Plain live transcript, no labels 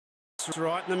It's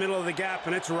right in the middle of the gap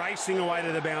and it's racing away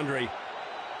to the boundary.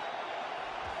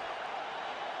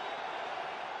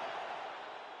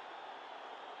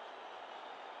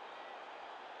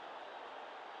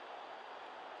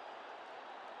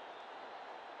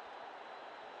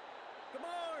 Come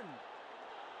on!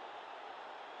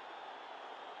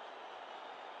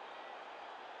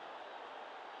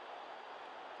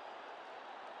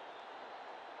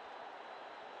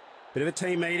 Bit of a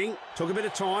team meeting. Took a bit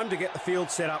of time to get the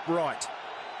field set up right.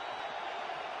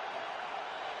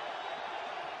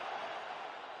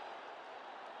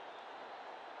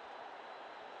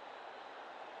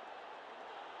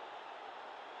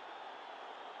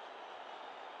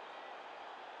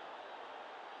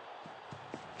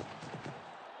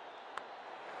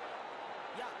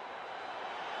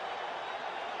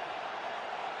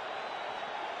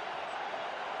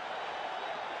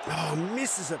 Oh,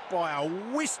 misses it by a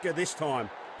whisker this time.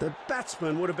 The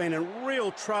batsman would have been in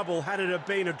real trouble had it have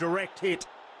been a direct hit.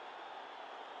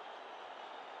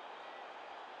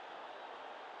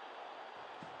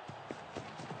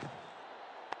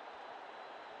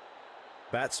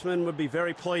 Batsman would be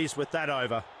very pleased with that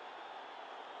over.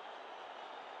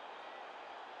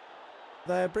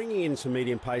 They're bringing in some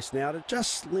medium pace now to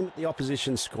just limit the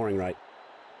opposition's scoring rate.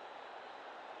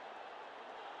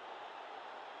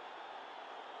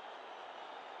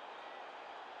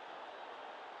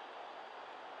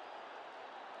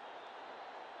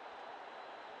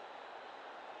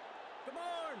 Come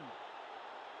on!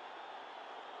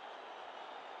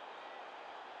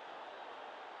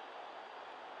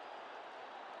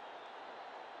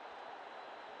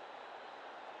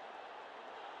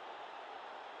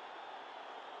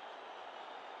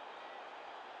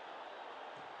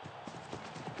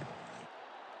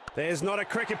 There's not a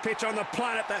cricket pitch on the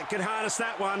planet that could harness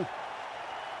that one.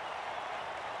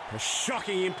 A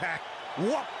shocking impact,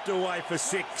 whopped away for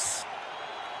 6.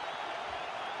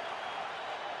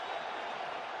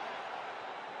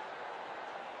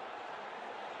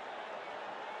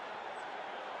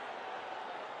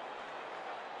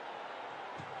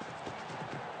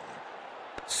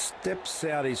 Steps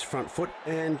out his front foot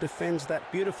and defends that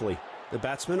beautifully. The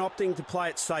batsman opting to play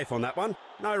it safe on that one.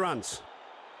 No runs.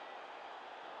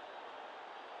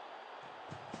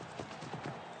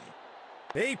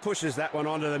 He pushes that one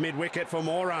onto the mid-wicket for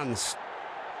more runs.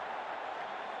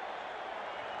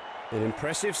 An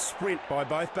impressive sprint by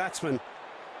both batsmen.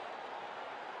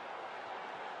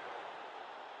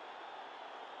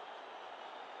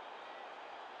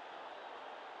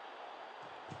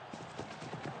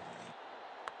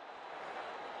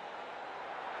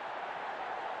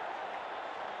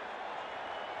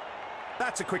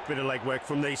 That's a quick bit of legwork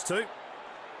from these two.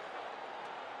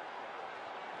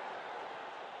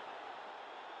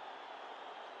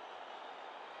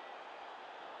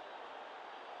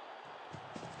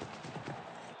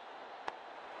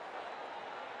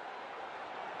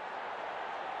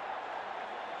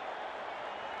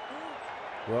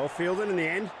 Well fielded in the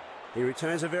end. He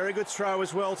returns a very good throw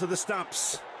as well to the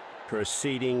stumps.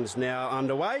 Proceedings now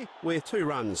underway with 2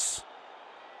 runs.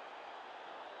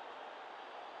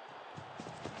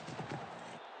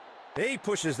 He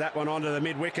pushes that one onto the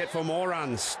mid-wicket for more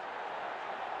runs.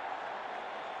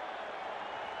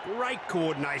 Great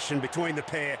coordination between the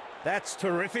pair. That's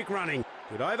terrific running.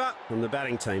 Good over from the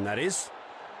batting team, that is.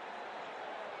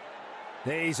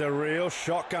 He's a real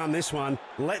shotgun, this one.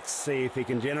 Let's see if he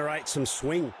can generate some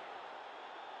swing.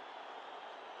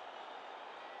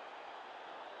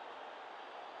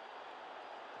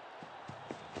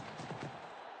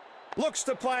 Looks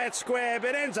to play it square,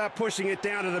 but ends up pushing it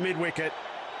down to the mid-wicket.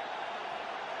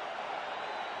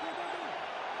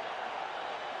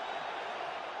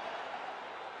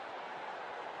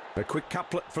 A quick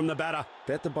couplet from the batter.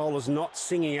 Bet the bowler's not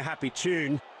singing a happy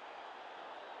tune.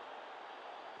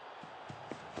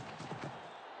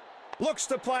 Looks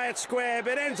to play it square,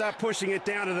 but ends up pushing it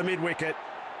down to the mid-wicket.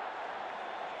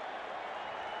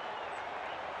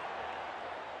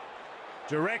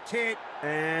 Direct hit,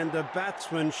 and the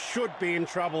batsman should be in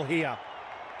trouble here.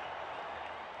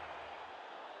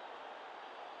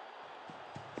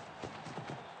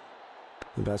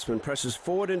 The batsman presses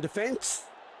forward in defence.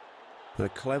 A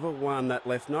clever one that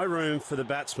left no room for the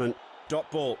batsman.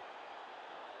 Dot ball.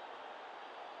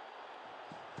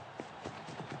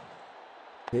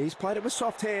 He's played it with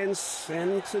soft hands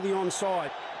and to the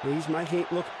onside. He's making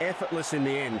it look effortless in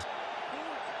the end.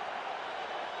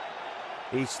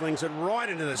 He slings it right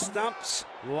into the stumps.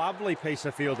 Lovely piece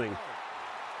of fielding.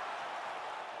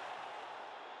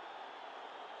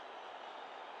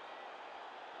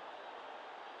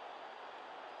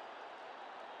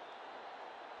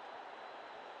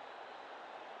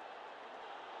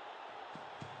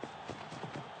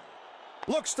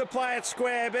 Looks to play it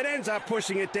square, but ends up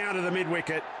pushing it down to the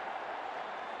mid-wicket.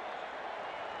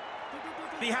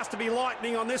 He has to be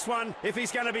lightning on this one if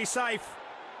he's going to be safe.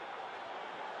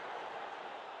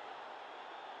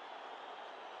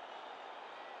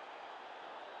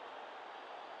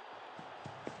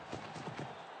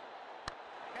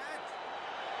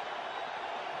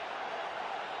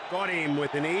 Got him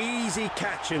with an easy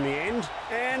catch in the end,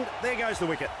 and there goes the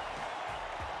wicket.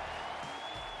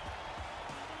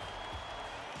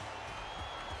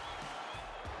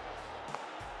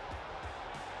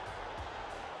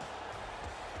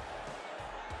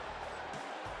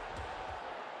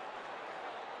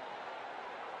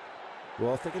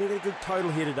 Well, if they're going to get a good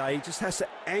total here today, he just has to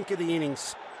anchor the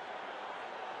innings.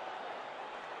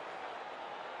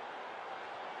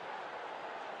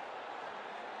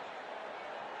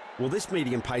 Will this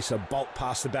medium pacer bolt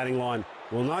past the batting line?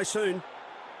 We'll know soon.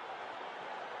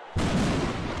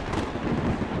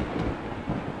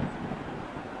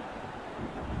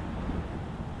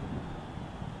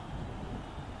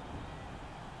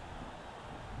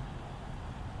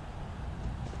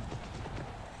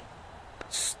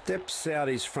 Steps out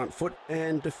his front foot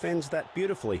and defends that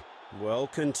beautifully. Well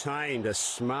contained, a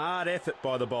smart effort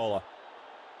by the bowler.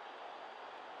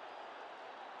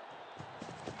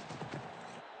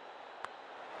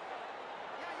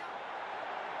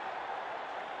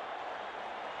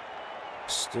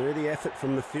 Sturdy effort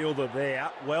from the fielder there,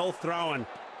 well thrown.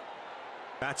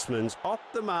 Batsman's off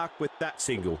the mark with that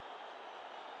single.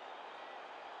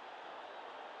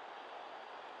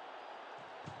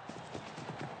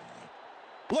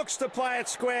 Looks to play it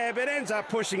square, but ends up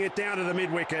pushing it down to the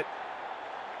mid-wicket.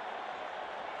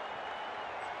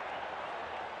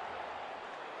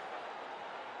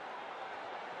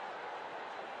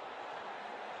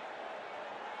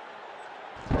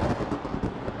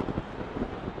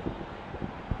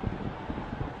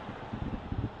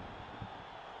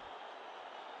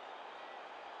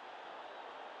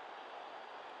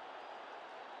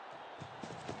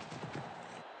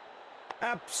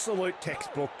 Absolute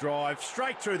textbook drive,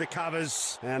 straight through the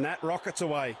covers, and that rockets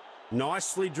away.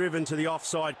 Nicely driven to the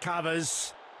offside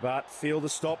covers, but fielder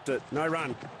stopped it, no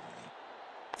run.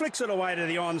 Flicks it away to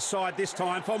the onside this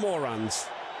time for more runs.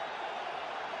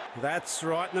 That's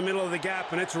right in the middle of the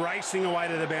gap, and it's racing away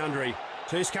to the boundary.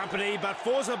 Two's company, but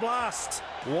four's a blast.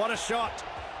 What a shot.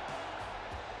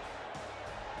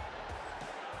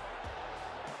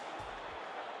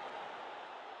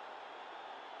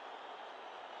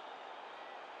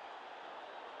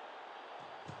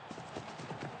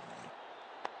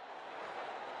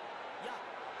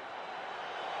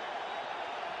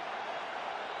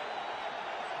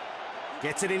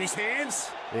 Gets it in his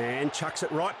hands and chucks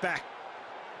it right back.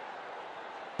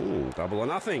 Double or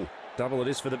nothing. Double it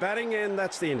is for the batting, and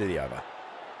that's the end of the over.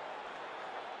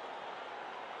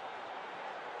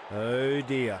 Oh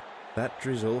dear. That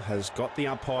drizzle has got the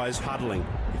umpires huddling.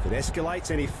 If it escalates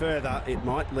any further, it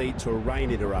might lead to a rain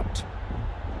interrupt.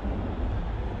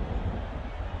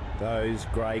 Those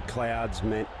grey clouds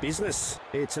meant business.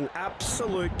 It's an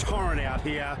absolute torrent out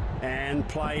here, and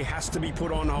play has to be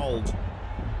put on hold.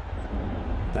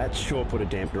 That sure put a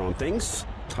dampener on things.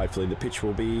 Hopefully the pitch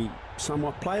will be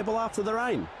somewhat playable after the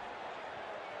rain.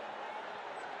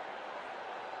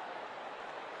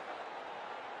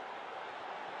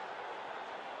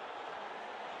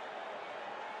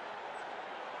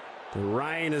 The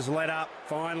rain has let up.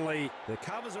 Finally, the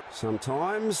covers are...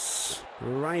 Sometimes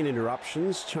rain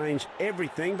interruptions change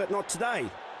everything, but not today.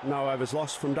 No overs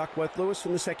lost from Duckworth-Lewis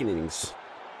in the second innings.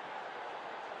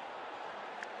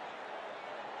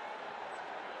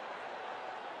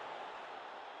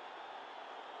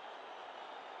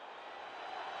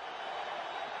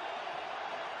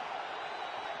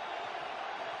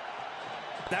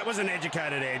 That was an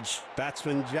educated edge.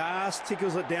 Batsman just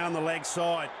tickles it down the leg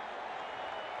side.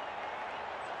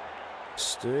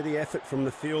 Sturdy effort from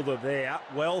the fielder there.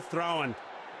 Well thrown.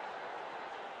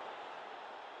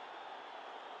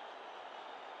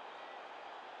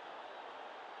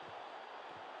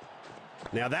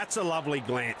 Now that's a lovely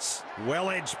glance. Well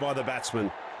edged by the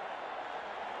batsman.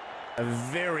 A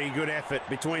very good effort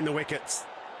between the wickets.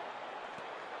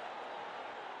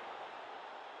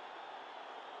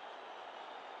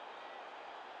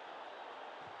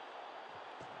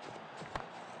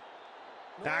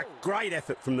 Great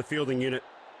effort from the fielding unit.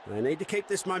 They need to keep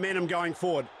this momentum going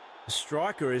forward. The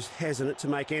striker is hesitant to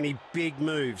make any big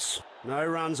moves. No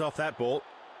runs off that ball.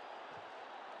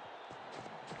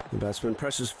 The batsman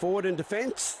presses forward in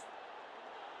defence.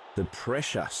 The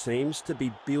pressure seems to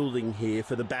be building here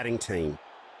for the batting team.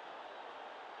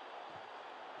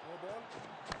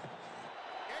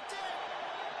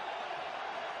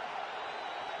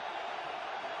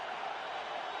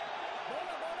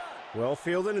 Well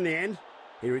fielded in the end.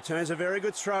 He returns a very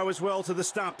good throw as well to the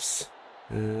stumps.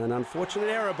 An unfortunate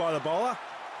error by the bowler.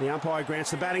 The umpire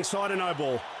grants the batting side a no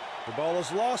ball. The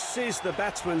bowler's loss is the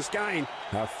batsman's gain.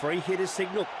 A free hit is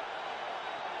signalled.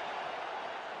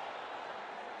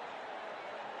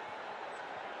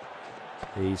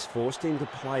 He's forced him to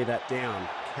play that down.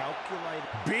 Calculated.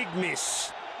 Big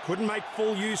miss. Couldn't make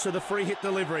full use of the free hit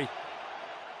delivery.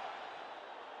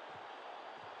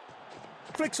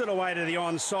 Flicks it away to the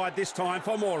onside this time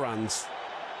for more runs.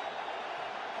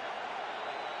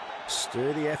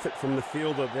 Sturdy effort from the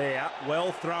fielder there.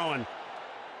 Well thrown.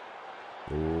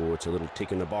 Oh, it's a little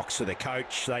tick in the box for the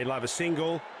coach. They love a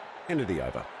single. End of the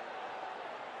over.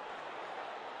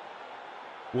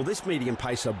 Will this medium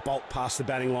pacer bolt past the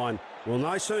batting line? We'll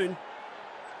know soon.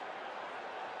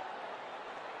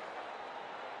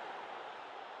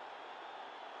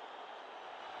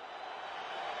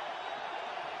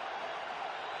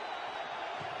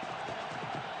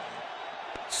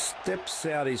 Steps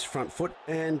out his front foot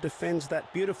and defends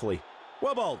that beautifully.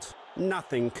 Well bowled.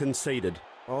 Nothing conceded.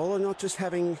 Bowler not just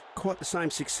having quite the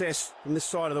same success from this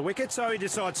side of the wicket, so he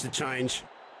decides to change.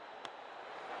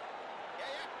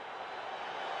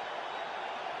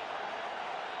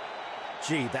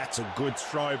 Gee, that's a good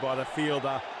throw by the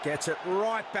fielder. Gets it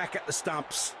right back at the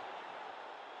stumps.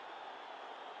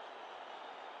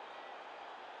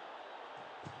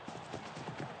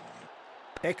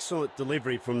 Excellent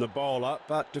delivery from the bowler,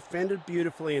 but defended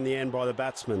beautifully in the end by the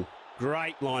batsman.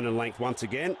 Great line and length once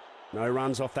again. No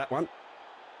runs off that one.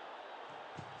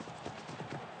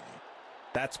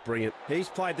 That's brilliant. He's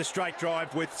played the straight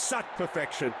drive with such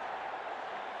perfection.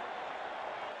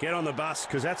 Get on the bus,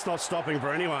 because that's not stopping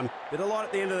for anyone. Bit of light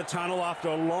at the end of the tunnel after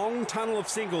a long tunnel of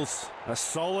singles. A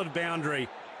solid boundary.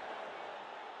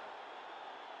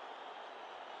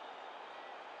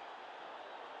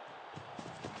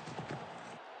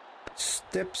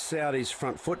 Steps out his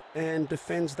front foot and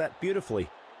defends that beautifully.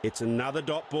 It's another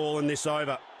dot ball in this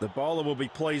over. The bowler will be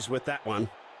pleased with that one.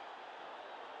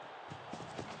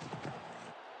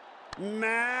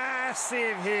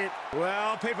 Massive hit.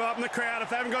 Well, people up in the crowd, if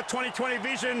they haven't got 20/20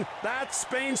 vision, that's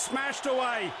been smashed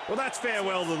away. Well, that's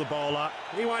farewell to the bowler.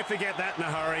 He won't forget that in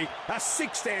a hurry. A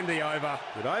 6 to end the over.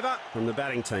 Good over from the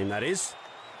batting team, that is.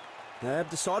 They have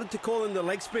decided to call in the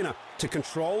leg spinner to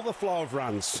control the flow of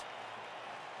runs.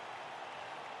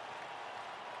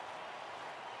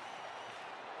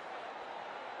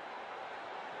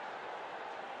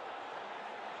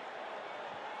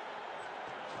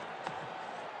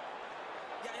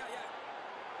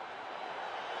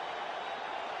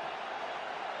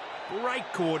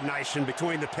 Great coordination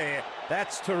between the pair.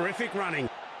 That's terrific running.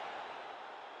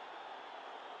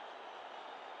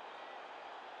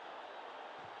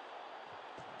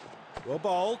 Well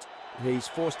bowled. He's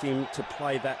forced him to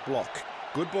play that block.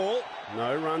 Good ball.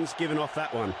 No runs given off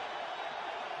that one.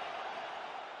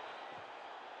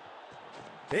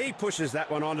 He pushes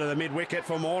that one onto the mid-wicket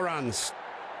for more runs.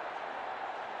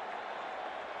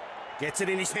 Gets it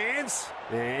in his hands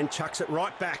and chucks it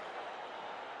right back.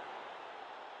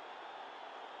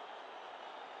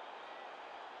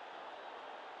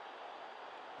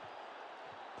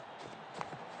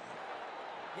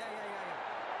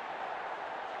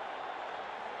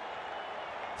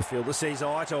 The fielder sees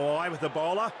eye to eye with the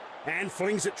bowler and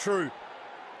flings it true.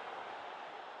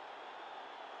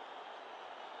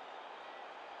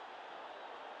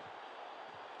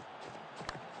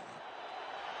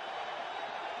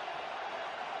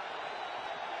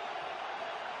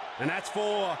 And that's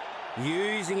 4.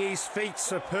 Using his feet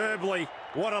superbly.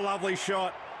 What a lovely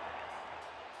shot.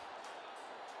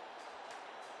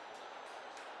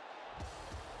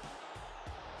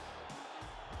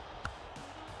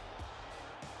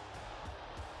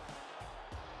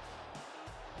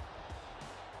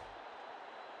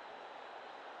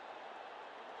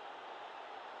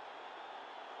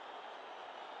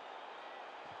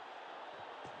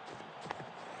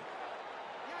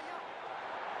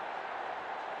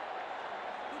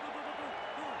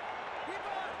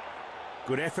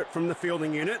 Good effort from the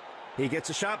fielding unit. He gets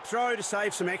a sharp throw to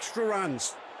save some extra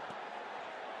runs.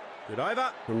 Good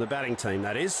over from the batting team,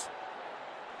 that is.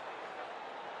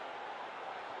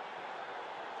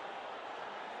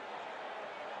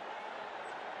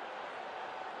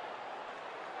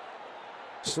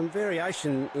 Some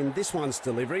variation in this one's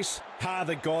deliveries. Are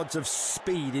the gods of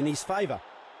speed in his favour?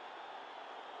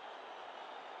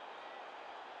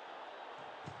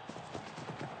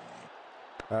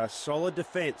 A solid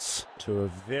defence to a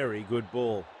very good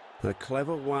ball. A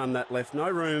clever one that left no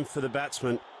room for the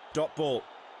batsman. Dot ball.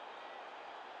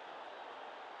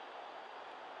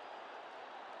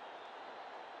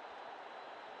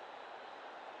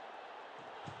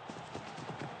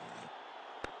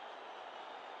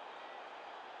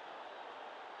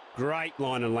 Great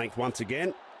line and length once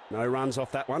again. No runs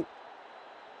off that one.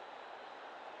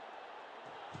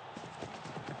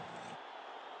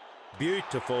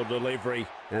 Beautiful delivery,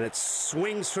 and it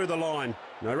swings through the line.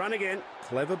 No run again.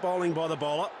 Clever bowling by the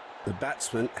bowler. The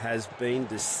batsman has been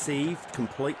deceived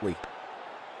completely.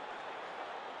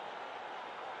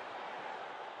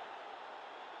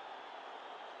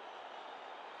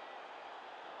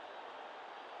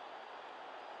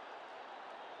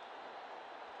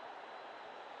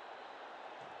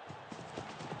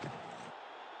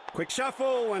 Quick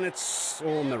shuffle, and it's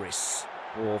all on the wrist.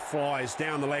 Ball flies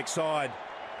down the leg side.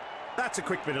 That's a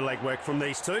quick bit of leg work from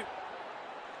these two.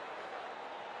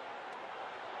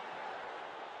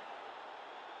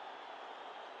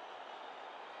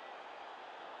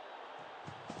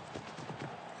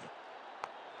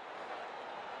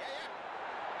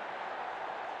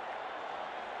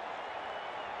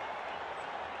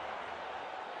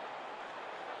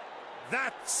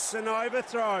 That's an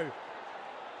overthrow.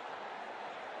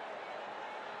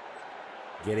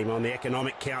 Get him on the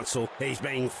Economic Council. He's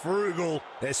being frugal.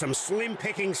 There's some slim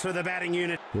pickings for the batting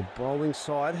unit. The bowling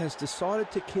side has decided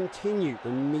to continue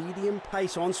the medium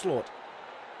pace onslaught.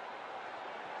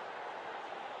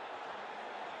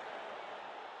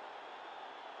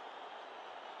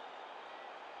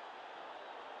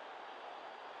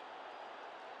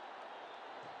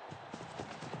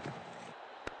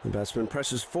 The batsman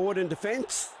presses forward in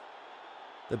defence.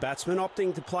 The batsman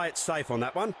opting to play it safe on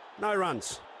that one. No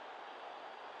runs.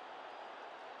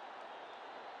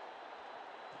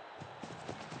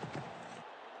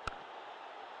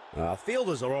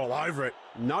 Fielders are all over it.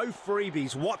 No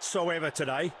freebies whatsoever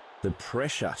today. The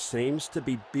pressure seems to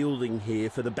be building here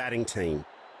for the batting team.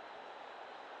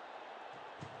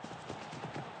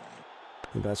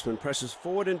 The batsman presses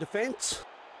forward in defence.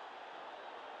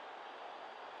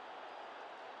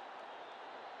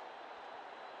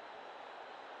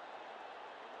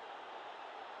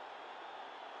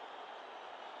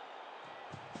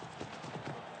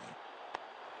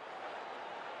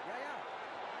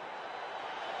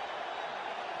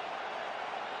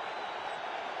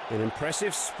 An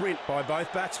impressive sprint by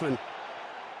both batsmen.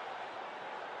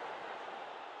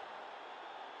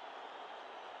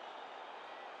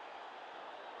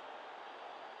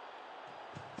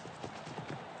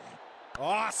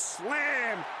 Oh,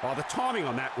 slam! Oh, the timing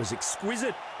on that was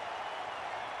exquisite.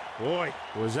 Boy,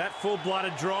 was that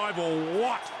full-blooded drive or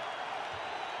what?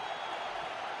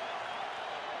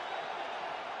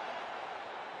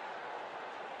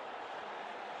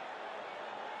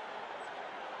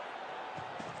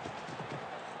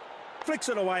 Flicks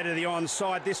it away to the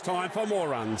onside this time for more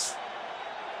runs.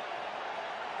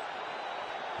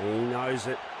 He knows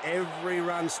that every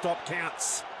run stop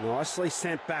counts. Nicely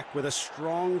sent back with a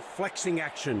strong flexing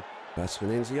action.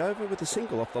 Batsman ends the over with a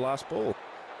single off the last ball.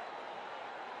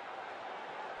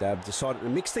 They've decided to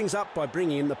mix things up by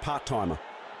bringing in the part-timer.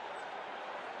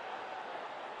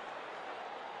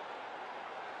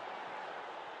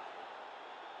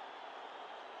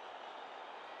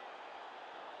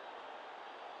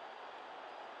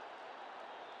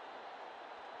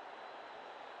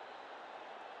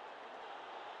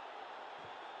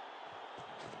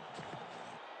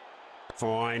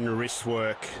 Fine wrist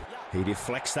work. He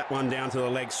deflects that one down to the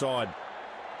leg side.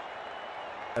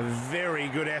 A very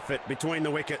good effort between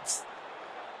the wickets.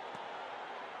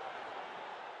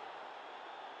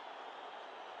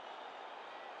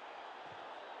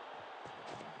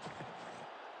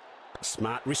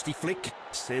 Smart wristy flick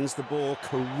sends the ball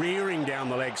careering down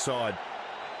the leg side.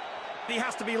 He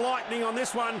has to be lightning on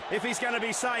this one if he's going to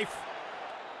be safe.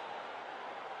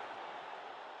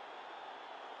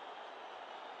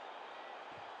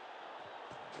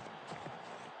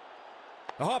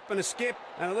 A hop and a skip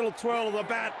and a little twirl of the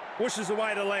bat, whooshes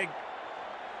away to leg.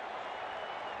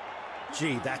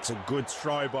 Gee, that's a good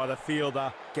throw by the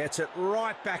fielder. Gets it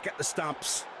right back at the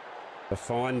stumps. A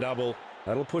fine double.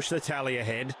 That'll push the tally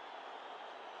ahead.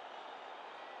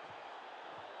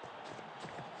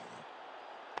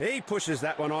 He pushes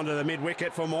that one onto the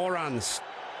mid-wicket for more runs.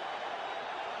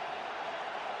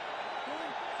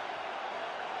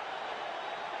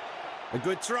 A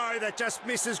good throw that just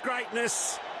misses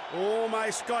greatness.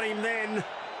 Almost got him then.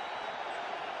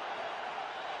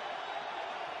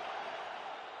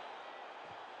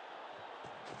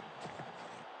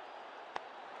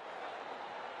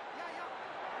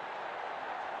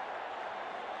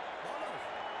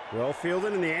 Well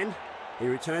fielded in the end. He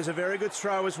returns a very good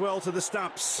throw as well to the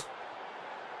stumps.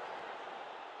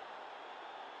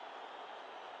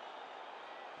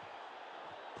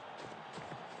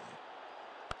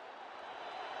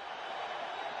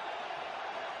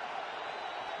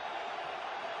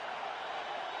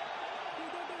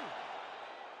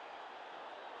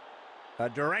 A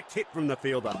direct hit from the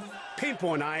fielder.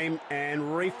 Pinpoint aim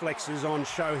and reflexes on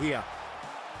show here.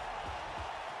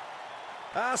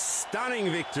 A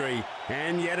stunning victory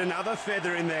and yet another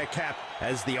feather in their cap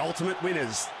as the ultimate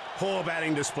winners. Poor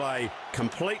batting display,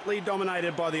 completely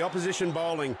dominated by the opposition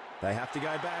bowling. They have to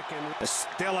go back and a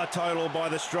stellar total by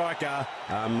the striker,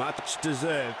 a much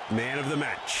deserved man of the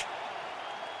match.